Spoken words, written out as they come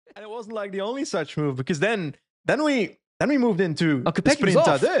And it wasn't like the only such move, because then we moved into Kopecky's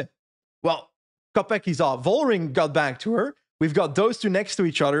off. Well, Kopecky's off. Vollering got back to her. We've got those two next to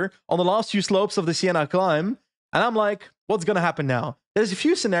each other on the last few slopes of the Siena climb. And I'm like, what's going to happen now? There's a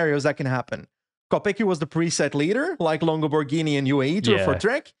few scenarios that can happen. Kopecky was the preset leader, like Longoborghini and UAE Tour for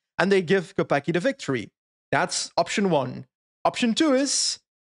Trek, and they give Kopecky the victory. That's option one. Option two is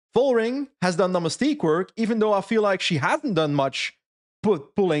Vollering has done domestique work, even though I feel like she hasn't done much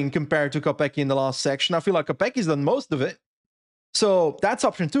pulling compared to Kopecky in the last section. I feel like Kopecky's done most of it. So that's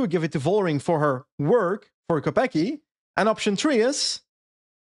option two, give it to Vollering for her work for Kopecky. And option three is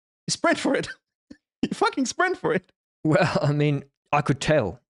sprint for it. You fucking sprint for it. Well, I mean, I could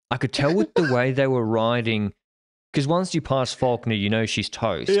tell with the way they were riding, because once you pass Faulkner, you know she's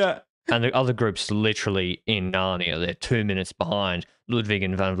toast. Yeah. And the other group's literally in Narnia. They're 2 minutes behind Ludwig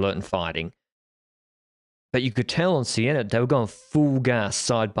and Van Vleuten fighting. But you could tell on Siena, they were going full gas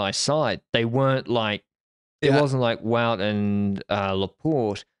side by side. They weren't like, it wasn't like Wout and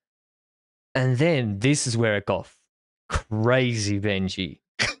Laporte. And then this is where it got crazy, Benji.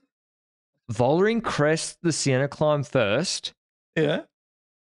 Vollering crests the Siena climb first. Yeah.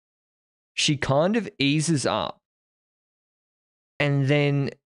 She kind of eases up. And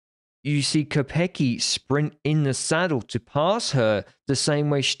then you see Kopecky sprint in the saddle to pass her the same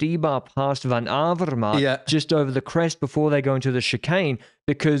way Stybar passed Van Avermaet just over the crest before they go into the chicane,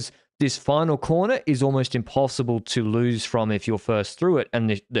 because this final corner is almost impossible to lose from if you're first through it,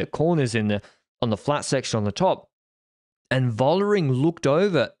 and the corner's on the flat section on the top. And Vollering looked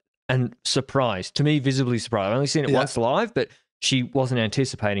over and surprised, to me, visibly surprised. I've only seen it once live, but she wasn't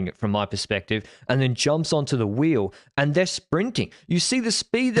anticipating it from my perspective, and then jumps onto the wheel, and they're sprinting. You see the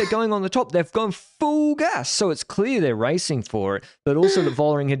speed they're going on the top. They've gone full gas, so it's clear they're racing for it, but also that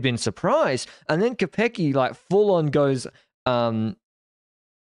Vollering had been surprised. And then Kopecky, like, full-on goes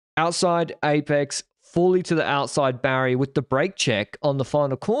outside apex, fully to the outside barrier with the brake check on the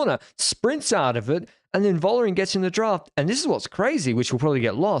final corner, sprints out of it, and then Vollering gets in the draft. And this is what's crazy, which will probably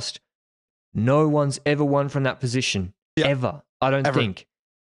get lost. No one's ever won from that position. Ever. I don't think.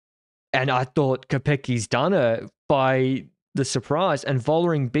 And I thought Kopecky's done her by the surprise, and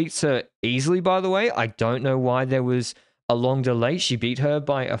Vollering beats her easily, by the way. I don't know why there was a long delay. She beat her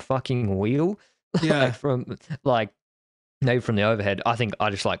by a fucking wheel. Yeah. Maybe from the overhead. I think I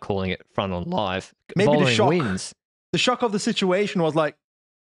just like calling it front on live. Maybe Vollering wins. The shock of the situation was like,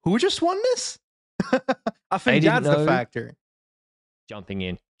 who just won this? I think that's the factor. Jumping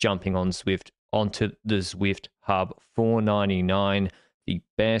on Zwift, onto the Zwift Hub 499, the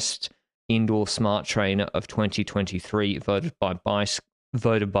best indoor smart trainer of 2023, voted by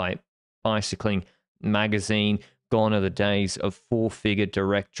Bicycling Magazine. Gone are the days of 4-figure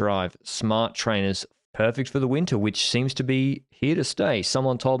direct drive smart trainers, perfect for the winter, which seems to be here to stay.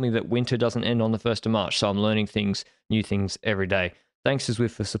 Someone told me that winter doesn't end on the 1st of March, so I'm learning new things every day. Thanks to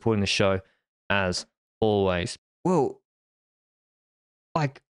Zwift for supporting the show, as always. Well,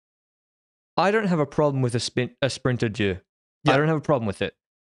 like, I don't have a problem with a sprinter due. I don't have a problem with it,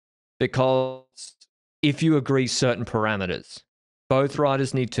 because if you agree certain parameters, both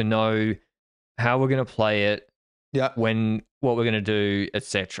riders need to know how we're going to play it, what we're going to do,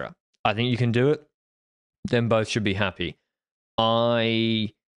 etc. I think you can do it. Then both should be happy.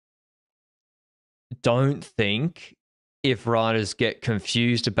 I don't think if riders get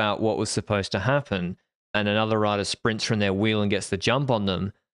confused about what was supposed to happen and another rider sprints from their wheel and gets the jump on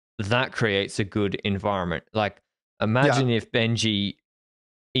them, that creates a good environment. Like, imagine if Benji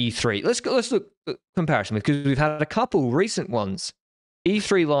E3, let's look at comparison, because we've had a couple recent ones.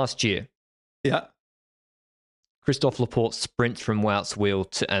 E3 last year. Yeah. Christophe Laporte sprints from Wout's wheel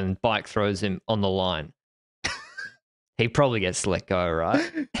and bike throws him on the line. He probably gets let go,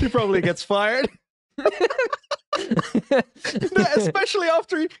 right? He probably gets fired. Especially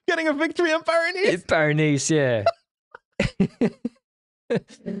after getting a victory in Paris-Nice. Paris-Nice, yeah.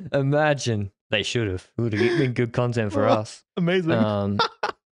 Imagine. They should have. It would have been good content for us. Amazing.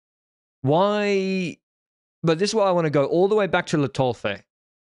 Why? But this is why I want to go all the way back to Le Tolfe.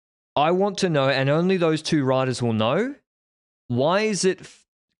 I want to know, and only those two riders will know, why is it,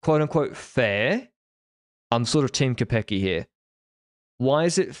 quote unquote, fair? I'm sort of Team Kopecky here. Why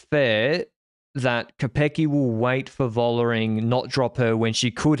is it fair that Kopecky will wait for Vollering, not drop her when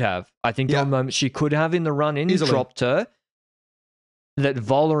she could have? I think there were moments she could have in the run-in, dropped her. That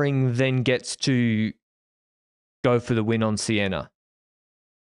Vollering then gets to go for the win on Siena.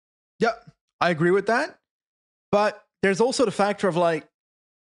 Yep, I agree with that. But there's also the factor of, like,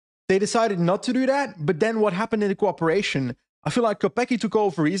 they decided not to do that, but then what happened in the cooperation? I feel like Kopecky took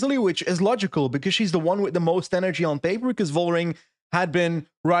over easily, which is logical because she's the one with the most energy on paper, because Vollering had been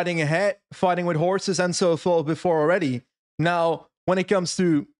riding ahead, fighting with horses and so forth before already. Now, when it comes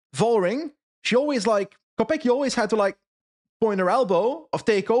to Vollering, she always Kopecky always had to point her elbow of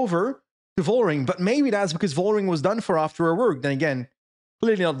take over to Vollering, but maybe that's because Vollering was done for after her work. Then again,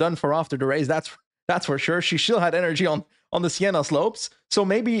 clearly not done for after the race. That's for sure. She still had energy on the Siena slopes. So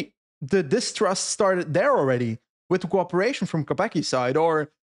maybe the distrust started there already with the cooperation from Kopecky's side,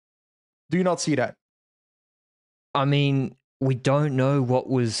 or do you not see that? I mean, we don't know what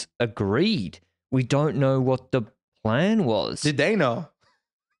was agreed. We don't know what the plan was. Did they know?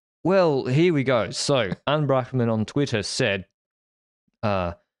 Well, here we go. So, Anne Brackman on Twitter said,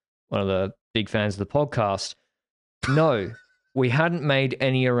 one of the big fans of the podcast, no, we hadn't made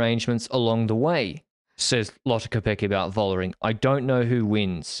any arrangements along the way, says Lotte Kopecky about Vollering. I don't know who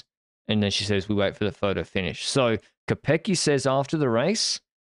wins. And then she says, we wait for the photo finish. So, Kopecky says after the race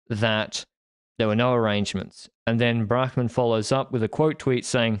that there were no arrangements. And then Brackman follows up with a quote tweet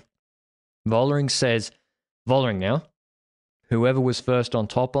saying, Vollering now, whoever was first on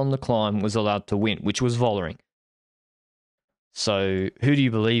top on the climb was allowed to win, which was Vollering. So who do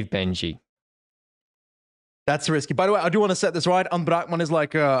you believe, Benji? That's risky. By the way, I do want to set this right. Anne Brackman is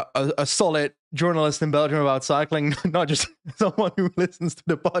like a solid journalist in Belgium about cycling, not just someone who listens to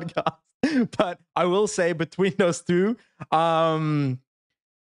the podcast. But I will say between those two,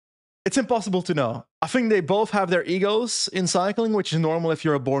 it's impossible to know. I think they both have their egos in cycling, which is normal if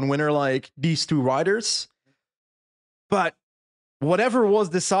you're a born winner like these two riders. But whatever was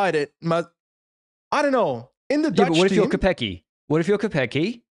decided, I don't know. In the Dutch but what if team, you're Kopecky? What if you're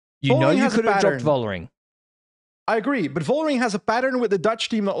Kopecky? You Vollering know you has a could have dropped pattern. Vollering. I agree, but Vollering has a pattern with the Dutch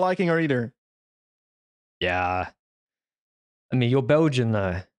team not liking her either. Yeah. I mean, you're Belgian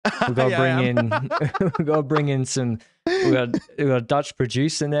though. We've got to bring in some. We got a Dutch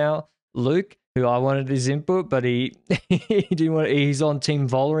producer now, Luke, who I wanted his input, but he didn't want. He's on Team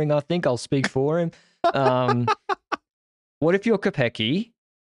Vollering, I think. I'll speak for him. What if you're Kopecky?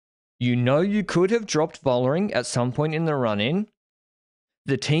 You know you could have dropped Vollering at some point in the run-in.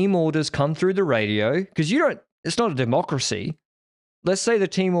 The team orders come through the radio because you don't. It's not a democracy. Let's say the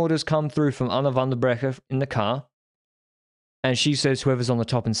team orders come through from Anna van der Breggen in the car, and she says whoever's on the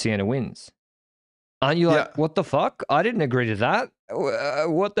top in Siena wins. Aren't you like, what the fuck? I didn't agree to that.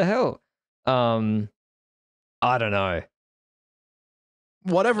 What the hell? I don't know.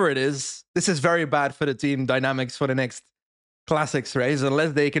 Whatever it is, this is very bad for the team dynamics for the next Classics race,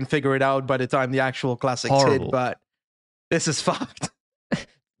 unless they can figure it out by the time the actual Classics hit. But this is fucked.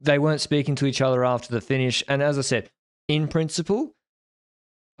 They weren't speaking to each other after the finish. And as I said, in principle,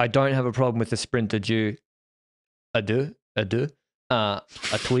 I don't have a problem with the sprint adieu. A twee.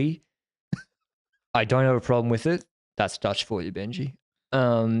 I don't have a problem with it. That's Dutch for you, Benji.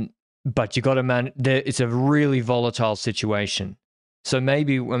 But you got to it's a really volatile situation. So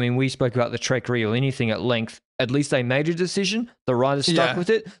maybe, I mean, we spoke about the Trek or anything at length. At least they made a decision. The riders stuck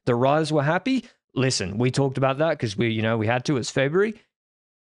with it. The riders were happy. Listen, we talked about that because we had to. It's February.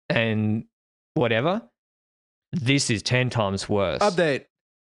 And whatever. This is 10 times worse. Update.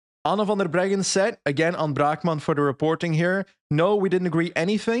 Anna van der Breggen said, again on Brackman for the reporting here, no, we didn't agree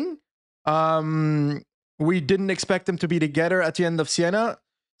anything. We didn't expect them to be together at the end of Siena.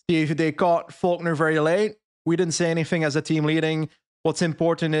 They caught Faulkner very late. We didn't say anything as a team leading. What's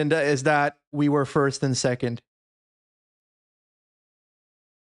important is that we were first and second.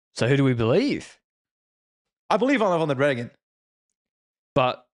 So who do we believe? I believe Anna van der Breggen.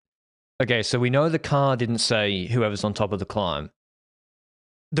 But, okay, so we know the car didn't say whoever's on top of the climb.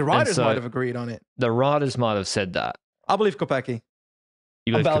 The riders might have agreed on it. The riders might have said that. I believe Kopecky.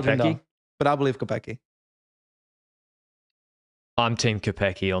 You believe Kopecky? But I believe Kopecky. I'm Team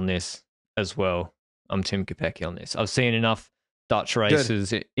Kopecky on this as well. I'm Team Kopecky on this. I've seen enough Dutch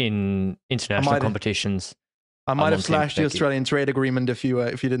races in international competitions. I might have slashed the Australian trade agreement if you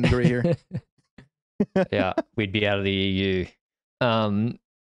didn't agree here. Yeah, we'd be out of the EU. But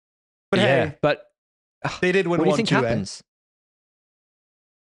hey, they did win. What do you think happens?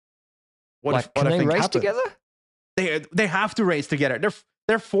 Can they race together? They have to race together.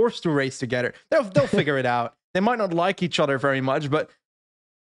 They're forced to race together. They'll figure it out. They might not like each other very much, but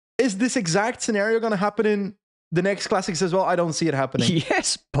is this exact scenario going to happen in the next Classics as well? I don't see it happening.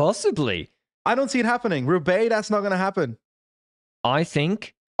 Yes, possibly. I don't see it happening. Roubaix, that's not going to happen. I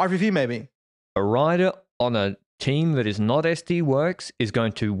think RVV maybe. A rider on a team that is not SD Works is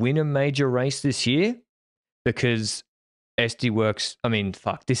going to win a major race this year because SD Works, I mean,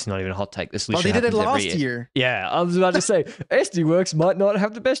 fuck, this is not even a hot take. This literally they did it last year. year. Yeah, I was about to say, SD Works might not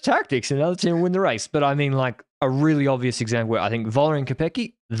have the best tactics and another team will win the race. But I mean, like, a really obvious example where I think Vollering and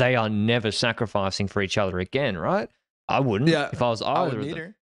Kopecky, they are never sacrificing for each other again, right? I wouldn't. Yeah, if I was I either wouldn't of them.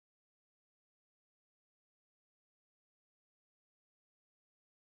 either.